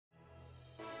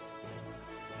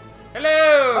Hello!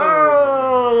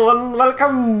 Oh, and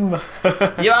welcome!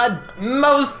 You are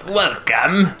most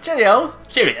welcome! Cheerio!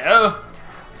 Cheerio!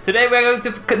 Today we're going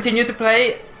to continue to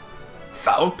play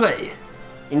Foul Play.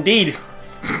 Indeed.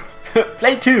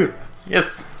 Play 2.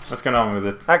 Yes, what's going on with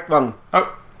it? Act 1.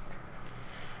 Oh!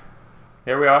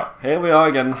 Here we are. Here we are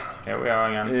again. Here we are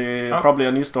again. Probably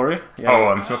a new story. Yeah. Oh,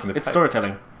 I'm smoking the It's pipe.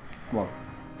 storytelling. Come on.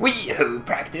 We who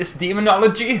practice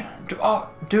demonology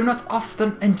do not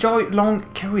often enjoy long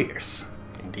careers.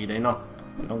 Indeed, they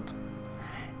don't.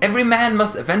 Every man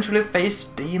must eventually face a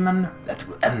demon that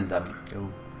will end them. Oh.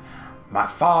 My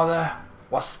father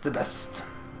was the best.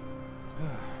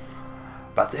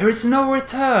 But there is no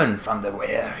return from the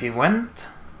where he went.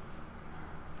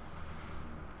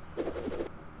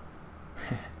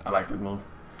 I like that move.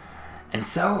 And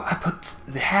so I put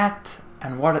the hat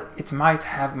and what it might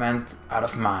have meant out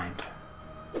of mind.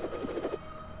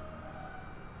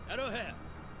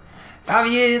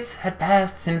 5 years had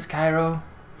passed since Cairo.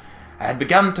 I had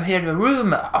begun to hear the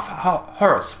rumor of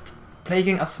horrors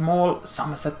plaguing a small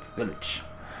Somerset village.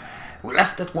 We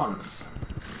left at once.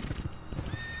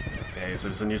 Okay, so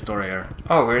it's a new story here.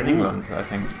 Oh, we're in England, I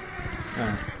think.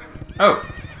 Yeah. Oh!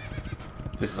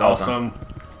 This is awesome.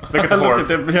 Look at the horse.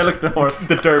 Look at the horse.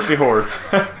 The derpy horse.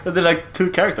 There are like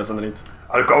 2 characters underneath.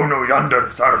 I'll go no yonder,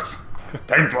 sirs.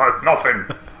 Tain't worth nothing.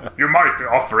 You might be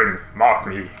offering, mark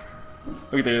me.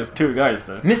 Look, there's 2 guys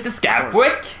there. Mr.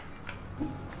 Scapwick!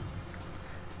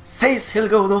 Says he'll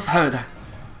go no further.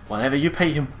 Whatever you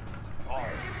pay him.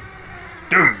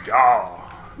 Doomed,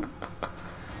 ah.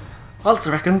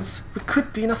 Also reckons we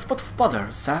could be in a spot of bother,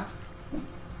 sir.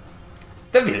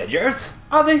 The villagers?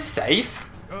 Are they safe?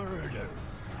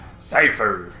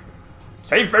 Safer.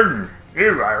 Safer.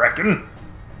 You, I reckon.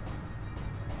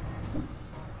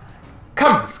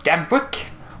 Come, Scapwick!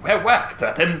 We have work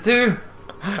to attend to.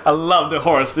 I love the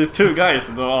horse. There's 2 guys.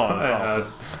 Oh,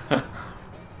 that's awesome.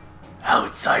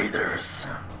 Outsiders.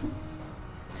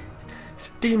 Is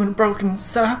the demon broken,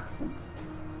 sir?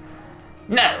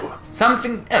 No,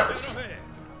 something else.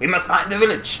 We must find the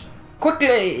village.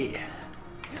 Quickly!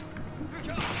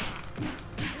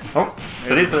 Oh,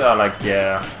 so these are like,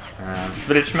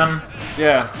 village men.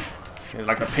 Yeah.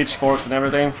 Like the pitchforks and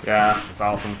everything. Yeah, It's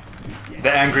awesome.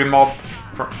 the angry mob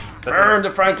Burn the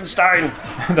Frankenstein!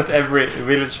 that every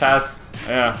village has.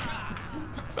 Yeah.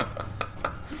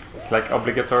 It's like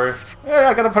obligatory. Yeah,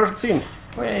 I got a perfect scene.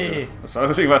 Hey. So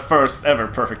I think my first ever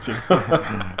perfect scene.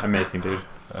 Amazing, dude.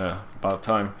 About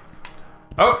time.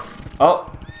 Oh!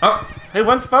 Oh! Oh! He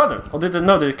went further. Or did they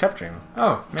know they captured him?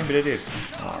 Oh, maybe they did.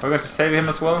 We're going to save him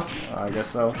as well. I guess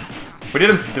so. We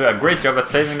didn't do a great job at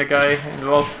saving the guy in the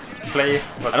last play.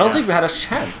 But I don't think we had a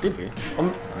chance, did we?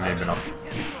 Maybe not.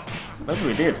 Maybe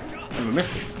we did. And we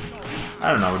missed it.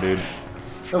 I don't know, dude.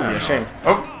 That would be a shame.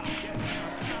 Oh!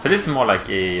 So this is more like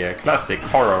a classic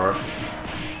horror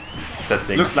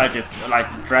setting. It looks like it, like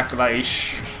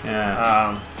Dracula-ish.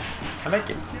 Yeah. I like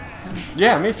it.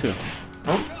 Yeah, me too.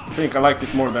 Oh! I think I like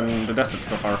this more than the desert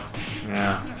so far.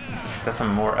 Yeah. It has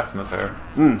some more atmosphere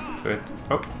to it.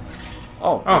 Oh!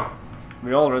 Oh. Oh!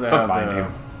 We already Don't have mind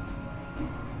him.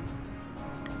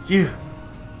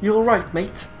 You alright,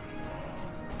 mate?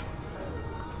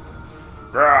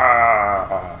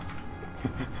 Grah.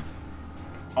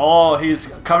 Oh, he's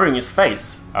covering his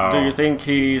face. Oh. Do you think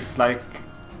he's like...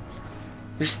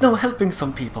 There's no helping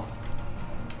some people.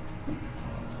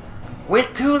 We're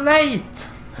too late!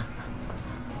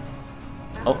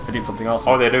 Oh, he did something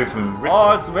awesome. Oh, they're doing some...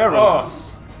 Oh, it's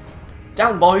werewolves.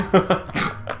 Down, boy.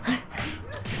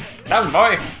 Down,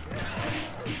 boy!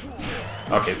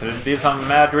 Okay, so they did some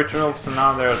mad rituals, and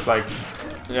now there's like...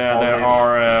 Yeah, all there these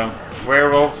are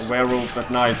werewolves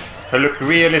at night. who look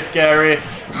really scary.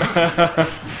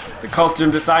 The costume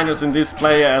designers in this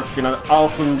play has been an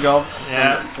awesome job.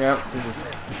 Yeah. And, yeah, this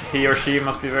is He or she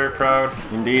must be very proud.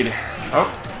 indeed. Oh!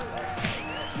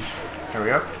 Here we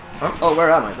go. Oh, Oh,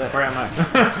 where am I? There. where am I?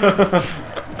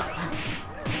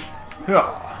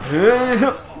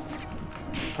 Yeah.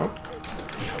 Oh.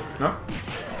 No.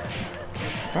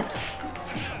 Oh.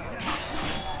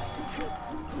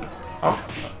 Oh.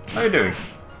 How are you doing?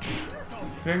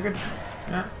 Doing good?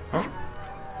 Yeah. Oh.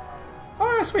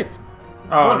 Oh, sweet.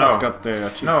 Oh, One of us no. got the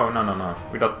achievement. No.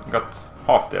 We got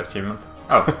half the achievement.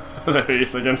 Oh. There he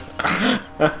is again.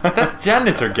 That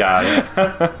janitor guy.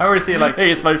 How is he like... He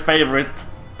is my favorite.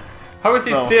 How is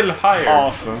he So still hired?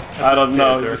 Awesome. I don't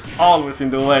know. theater. He's always in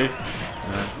the way.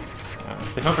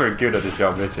 He's not very good at his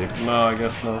job, is he? No, I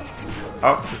guess not.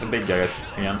 Oh, it's a big guy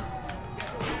again.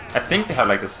 I think they have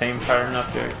like the same pattern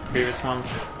as the previous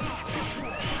ones.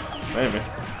 Maybe.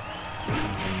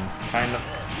 Kind of.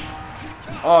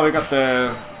 Oh, we got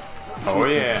the... Oh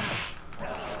sweetness. yeah.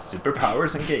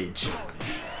 Superpowers engage.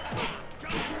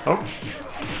 Oh.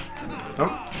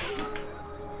 Oh.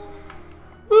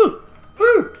 Woo!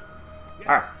 Woo!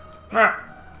 Ah. Ah.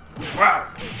 Wow.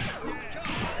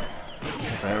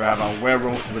 So here we have a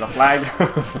werewolf with a flag.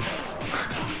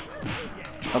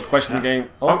 Not question the game.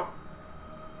 Oh.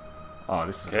 Oh,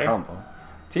 this is a combo.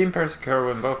 Team pairs occur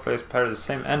when both players pair the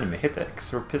same enemy. Hit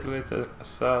X repeatedly to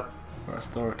assert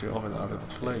authority over the other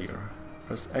player.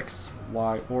 Press X,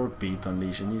 Y, or B to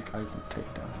unleash a unique item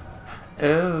takedown.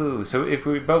 Oh, so if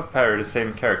we both pair the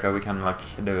same character, we can like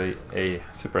do a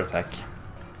super attack.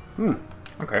 Hmm.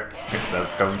 Okay, guess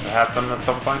that's going to happen at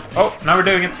some point. Oh, now we're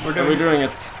doing it. We're doing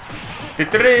it.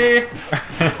 Titri!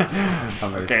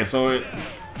 Okay, so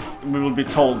we will be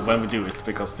told when we do it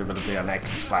because there will be an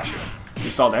X flashing.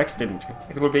 You saw the X, didn't you?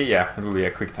 It will be, yeah, it will be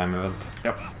a quick time event.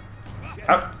 Yep.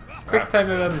 Quick time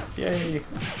event, yay!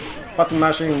 Button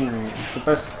mashing is the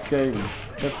best game.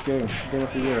 Best game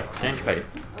of the year. Gameplay.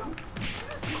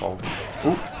 It's called.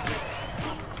 Ooh.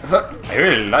 I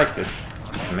really like this.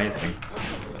 It's amazing.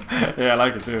 Yeah, I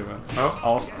like it too, man. It's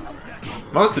awesome.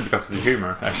 Mostly because of the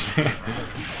humor, actually.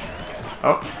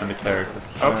 Oh, and the characters.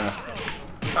 Oh.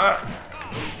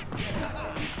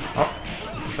 Oh,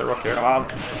 it's a rock here. Come on.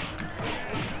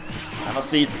 Have a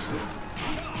seat.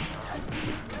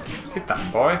 Sit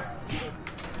down, boy.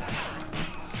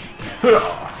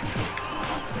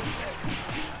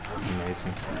 That's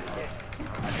amazing.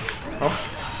 Oh.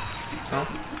 Oh.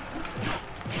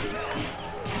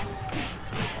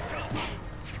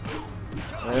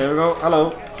 There we go.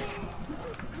 Hello.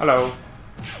 Hello.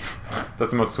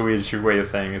 That's the most Swedish way of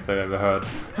saying it I've ever heard.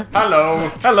 Hello.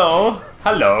 Hello.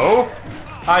 Hello.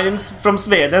 I am from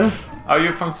Sweden. Are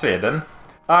you from Sweden?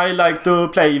 I like to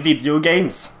play video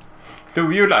games.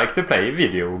 Do you like to play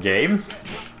video games?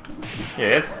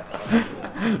 Yes.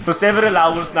 For several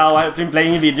hours now I've been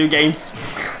playing video games.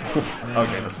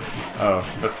 Okay, let's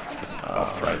just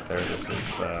stop right there. This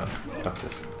is that's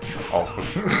just awful.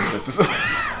 This is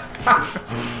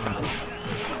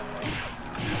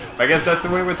I guess that's the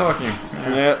way we're talking.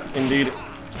 Yeah, indeed.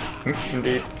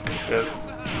 Indeed. Yes.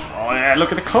 Oh yeah,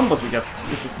 look at the combos we get.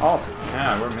 This is awesome.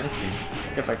 Yeah, we're amazing.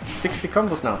 We get like 60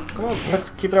 combos now. Come on, let's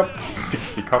keep it up.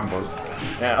 60 combos.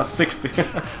 Yeah, 60.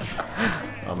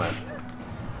 Oh man.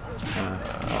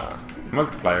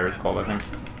 Multiplier is called, I think.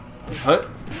 Huh?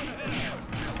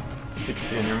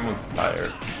 60 in your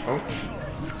multiplier. Oh.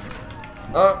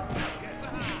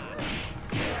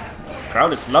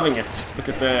 Crowd is loving it. Look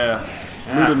at the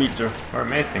noodle meter. We're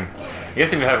amazing. I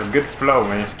guess if you have a good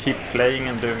flow and just keep playing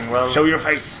and doing well. Show your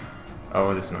face.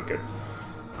 Oh, this is not good.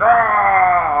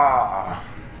 Ah!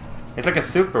 It's like a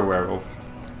super werewolf.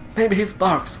 Maybe his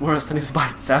bark's worse than his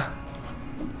bites, huh?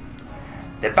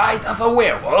 The bite of a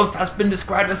werewolf has been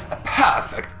described as a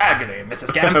perfect agony, Mr.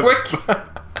 Scamwick.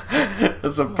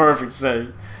 That's a perfect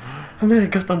saying. I never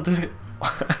got on the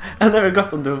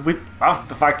what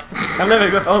the fuck? I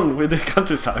never got on with the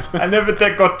countryside. I never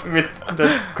got with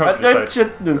the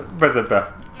countryside.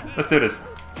 Let's do this.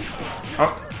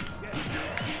 Oh.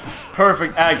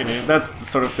 Perfect agony. That's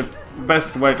sort of the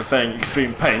best way to saying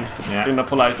extreme pain in a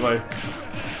polite way.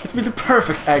 It will be the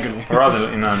perfect agony. Or rather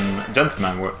in a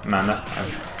gentleman manner,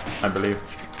 I believe.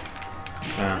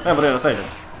 Yeah, but did I say that?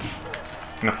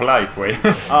 In a polite way.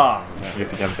 Ah, I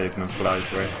guess you can say it in a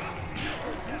polite way.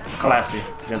 Classy,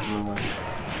 gentleman way.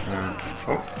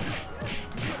 Oh.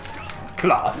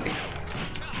 Classy.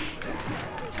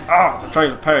 I'm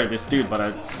trying to parry this dude, but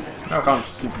I can't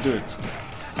seem to do it.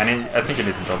 I think you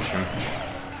need to dodge him.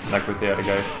 Like with the other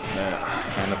guys. Yeah.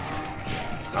 Kind of.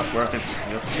 It's not worth it.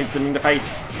 Just hit them in the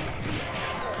face.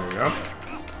 There we go.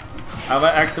 Have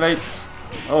I activate?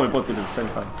 Oh, we both did it at the same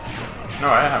time. No,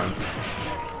 I haven't.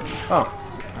 Oh.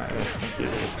 I think you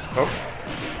did. Oh.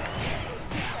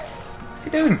 What's he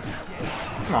doing?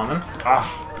 Come on then. Ah.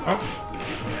 Oh.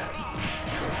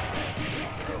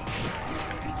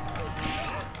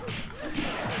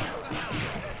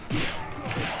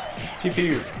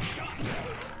 GPU.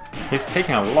 He's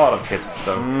taking a lot of hits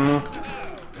though.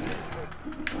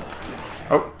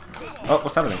 Oh. Oh,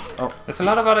 what's happening? Oh. There's a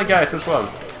lot of other guys as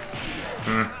well.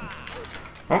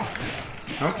 Oh.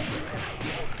 Oh.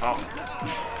 Oh.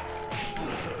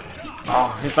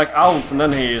 Oh, he's like owls and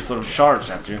then he sort of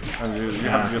charges at you. And you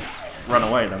have to just run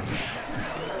away then.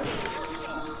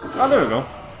 Oh, there we go.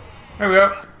 There we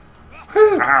go.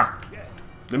 Ah.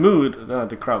 The mood,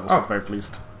 the crowd was not very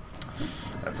pleased.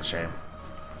 That's a shame.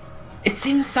 It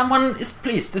seems someone is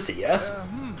pleased to see us.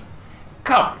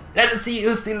 Come, let us see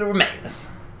who still remains.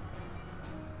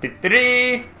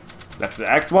 That's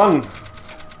Act 1.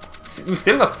 We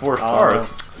still got 4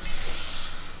 stars.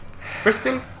 We're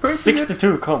still pretty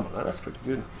 62 combo. That's pretty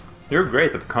good. You're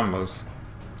great at combos.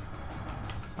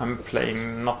 I'm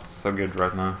playing not so good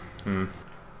right now.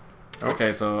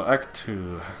 Okay, so Act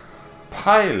 2.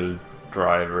 Pile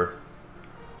driver.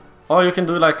 Oh, you can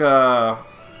do like a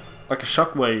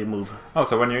shockwave move. Oh,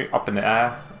 so when you're up in the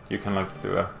air, you can like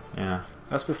do a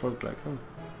That's before the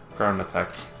ground attack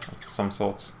of some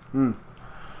sorts.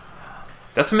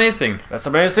 That's amazing. That's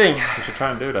amazing. We should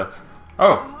try and do that.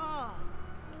 Oh,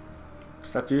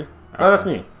 Is that you? Okay. Oh, that's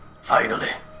me. Finally,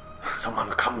 someone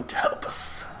come to help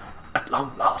us. At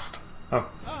long last. oh.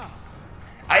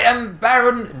 I am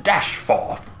Baron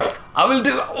Dashforth. I will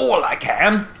do all I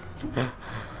can.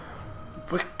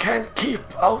 We can't keep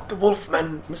out the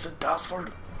wolfmen, Mr.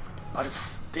 Dasford, but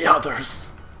it's the others.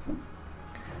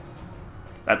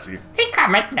 That's you. He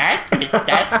come at night, Mr.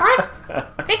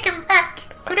 Dashforth. Take him back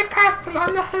to the castle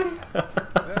on the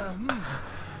hill.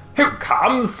 Who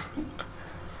comes?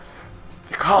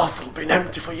 The castle been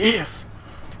empty for years.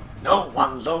 No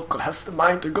one local has the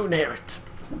mind to go near it.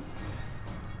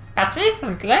 But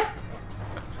recently,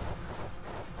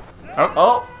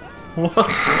 Oh,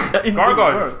 what?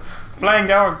 Gargoyles. Flying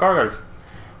gargoyles.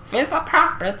 it's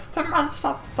appropriate to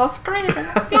mention the screaming,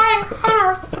 flying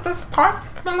horrors at this point,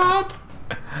 my lord.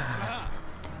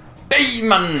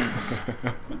 Demons.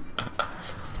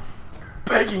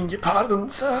 Begging your pardon,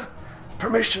 sir.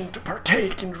 Permission to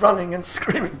partake in running and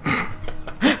screaming.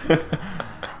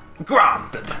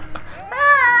 Granted.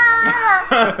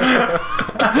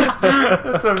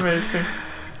 That's amazing.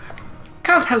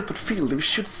 Can't help but feel that we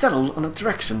should settle on a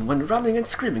direction when running and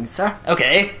screaming, sir.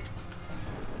 Okay.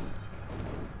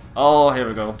 Oh, here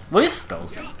we go. What is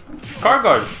those?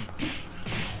 Gargoyles.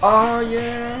 Oh,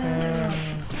 yeah.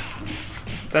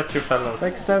 Statue fellows.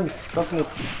 Makes sense, doesn't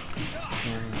it?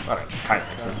 Well, kind of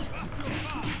makes sense.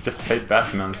 Just played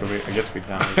Batman, so I guess we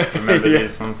can remember Yeah.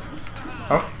 these ones.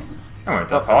 Oh, I weren't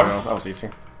that There we hard. go. That was easy.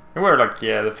 They were like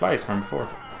the flies from before.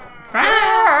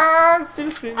 Ah, still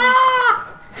screaming.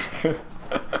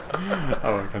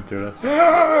 Oh, I can't do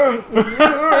that.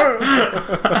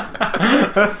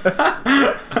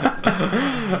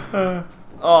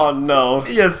 Oh no.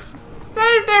 Yes.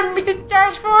 Save them, Mr.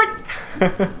 Dashford.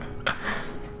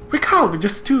 Recall, we're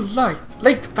just too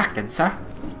late back then, sir.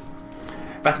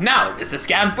 But now, Mr.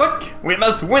 Scambook, we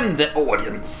must win the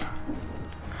audience.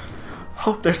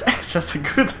 Hope there's extras and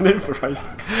good and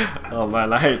improvising. Oh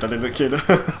man, I hate that little kid.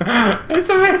 It's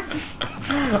amazing.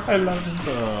 I love it.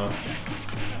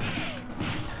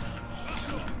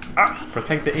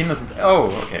 Protect the innocent. Oh,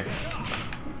 okay.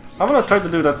 I'm gonna try to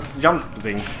do that jump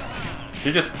thing.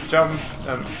 You just jump.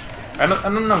 I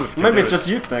don't know if you can Maybe do it's it. just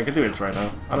you that can do it right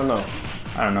now. I don't know.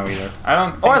 I don't know either. I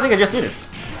don't. Think... Oh, I think I just did it.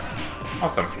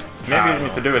 Awesome. Maybe you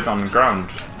need to do it on ground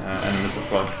enemies as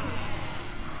well.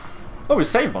 Oh, we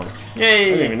saved one. I Yay!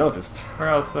 didn't even noticed. Where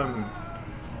else? Oh,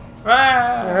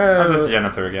 this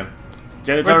janitor again.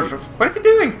 Janitor. What is he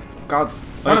doing?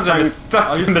 God's. One of them is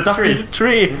stuck in the tree. In the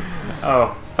tree.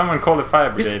 Oh, someone call the fire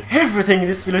Is brigade. everything in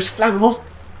this village flammable?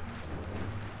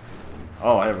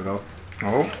 Oh, here we go.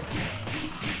 Oh.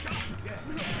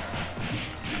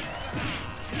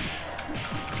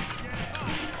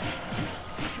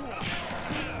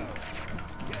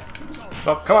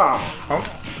 Stop. Come on. Oh.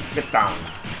 Get down.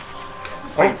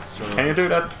 Oh. Can you do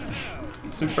that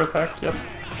super attack yet?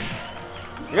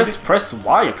 Just press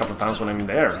Y a couple of times when I'm in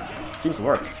there. Seems to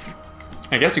work.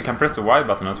 I guess you can press the Y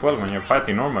button as well when you're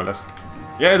fighting normalists.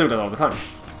 Yeah, I do that all the time.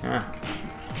 Yeah.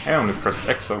 I only pressed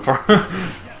X so far.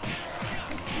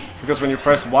 Because when you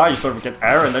press Y, you sort of get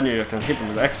air, and then you can hit them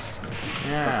with X.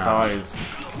 Yeah. That's how it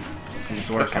seems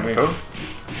to work. That's kind of cool.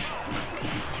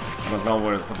 I don't know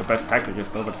what the best tactic is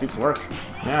though, but it seems to work.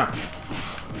 Yeah.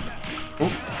 Ooh.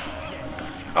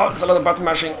 Oh, there's a lot of button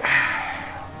mashing.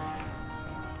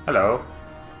 Hello.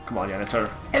 Come on,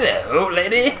 janitor. Hello,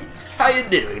 lady. How you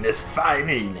doing this fine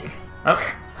evening? Oh.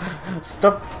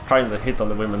 Stop trying to hit on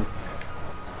the women.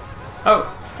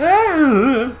 Oh.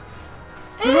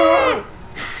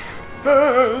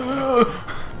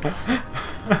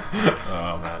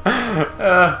 Oh man.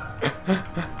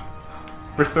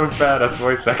 We're so bad at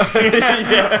voice acting.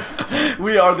 Yeah,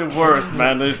 we are the worst,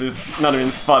 man. This is not even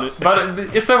funny. But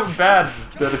it's so bad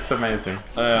that it's amazing,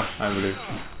 I believe.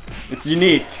 It's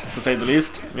unique, to say the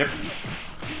least. Yep.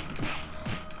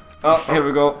 Oh, here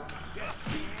we go.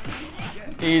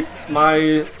 Eat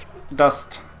my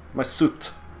dust. My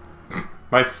soot.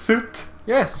 My suit?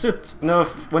 Yeah, soot. You know,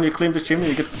 when you clean the chimney,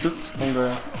 you get soot on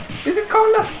the... Is it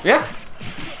called that? Yeah,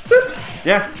 Suit?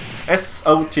 yeah.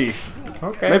 S-O-T.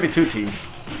 Okay. Maybe 2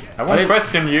 T's. I won't But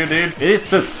question you, dude. It is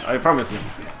soot, I promise you.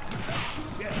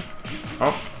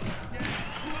 Oh.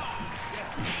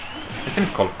 Isn't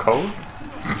it called coal?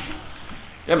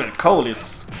 Yeah, but coal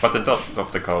is... But the dust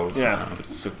of the coal. Yeah,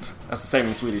 it's soot. That's the same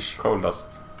in Swedish. Coal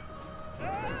dust.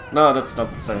 No, that's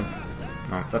not the same.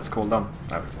 No. That's coal down.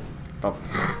 Down.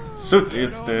 Soot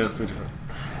is the Swedish word.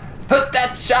 Put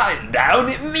that child down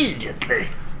immediately!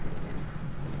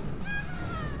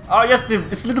 Oh yes,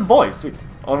 it's a little boy, sweet.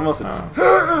 Almost it.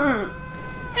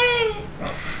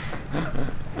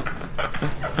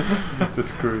 The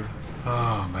screws.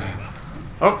 Oh man.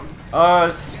 Oh!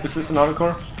 Is this another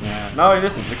core? Yeah. No, it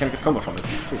isn't. We can get combo from it.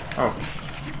 Sweet. Oh.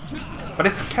 But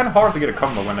it's kind of hard to get a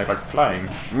combo when they're like flying.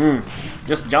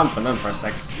 Just jump and then press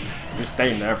X. You're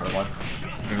staying there for a while.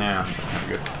 Yeah, that's kind of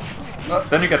good.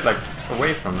 Then you get like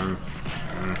away from them.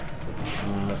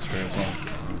 That's true as well.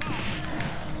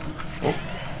 Oh.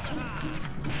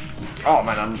 Oh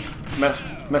man, I'm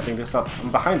messing this up.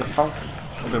 I'm behind the fountain.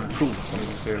 Or the pool or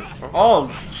something. Oh, Oh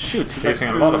shoot! you're using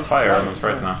a lot of fire on us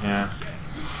right now. Yeah.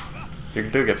 You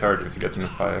do get hurt if you get in the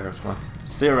fire as well.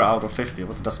 0 out of 50.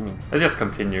 What does that mean? Let's just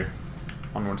continue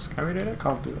onwards. Can we do that?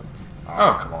 Can't do that.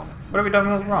 Oh, come on. What have we done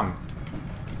wrong?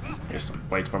 Just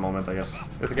wait for a moment, I guess.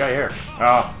 There's a guy here.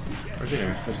 Ah, What's he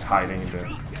doing? just hiding in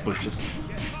the bushes.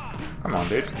 Come on,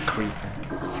 dude. Creepy.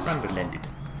 Splendid.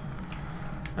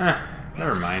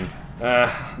 Never mind.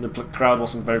 The crowd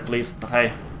wasn't very pleased, but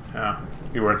hey. Yeah,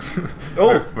 you weren't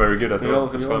Oh! very good as well.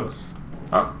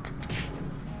 Oh.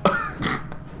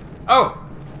 Oh!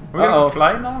 We're going to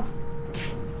fly now?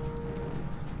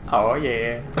 Oh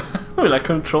yeah. We like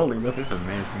controlling that. This is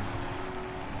amazing.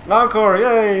 Encore,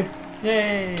 yay!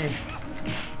 Yay!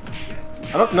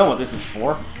 I don't know what this is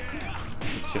for.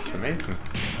 It's just amazing.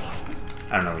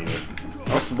 I don't know either.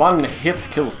 Just one hit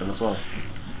kills them as well.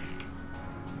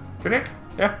 Did it?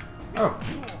 Yeah. Oh.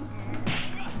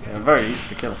 Yeah, very easy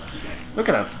to kill. Look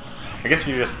at that. I guess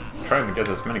you're just trying to get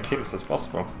as many kills as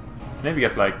possible. Maybe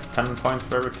get like 10 points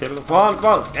for every kill. Come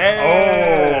on!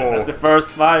 Yes! Oh! That's the first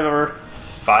 5 ever.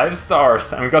 5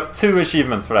 stars! And we got 2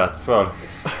 achievements for that as well.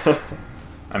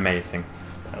 Amazing.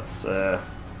 That's I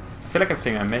feel like I'm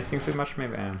saying amazing too much,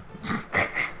 maybe I am.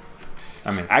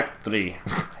 Amazing. Act 3.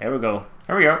 Here we go.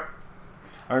 Here we go.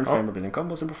 Earn fame by building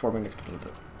combos and performing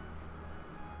electrical.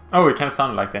 Oh, it kind of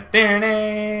sounded like that.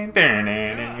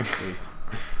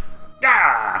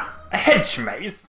 Ah! A hedge maze!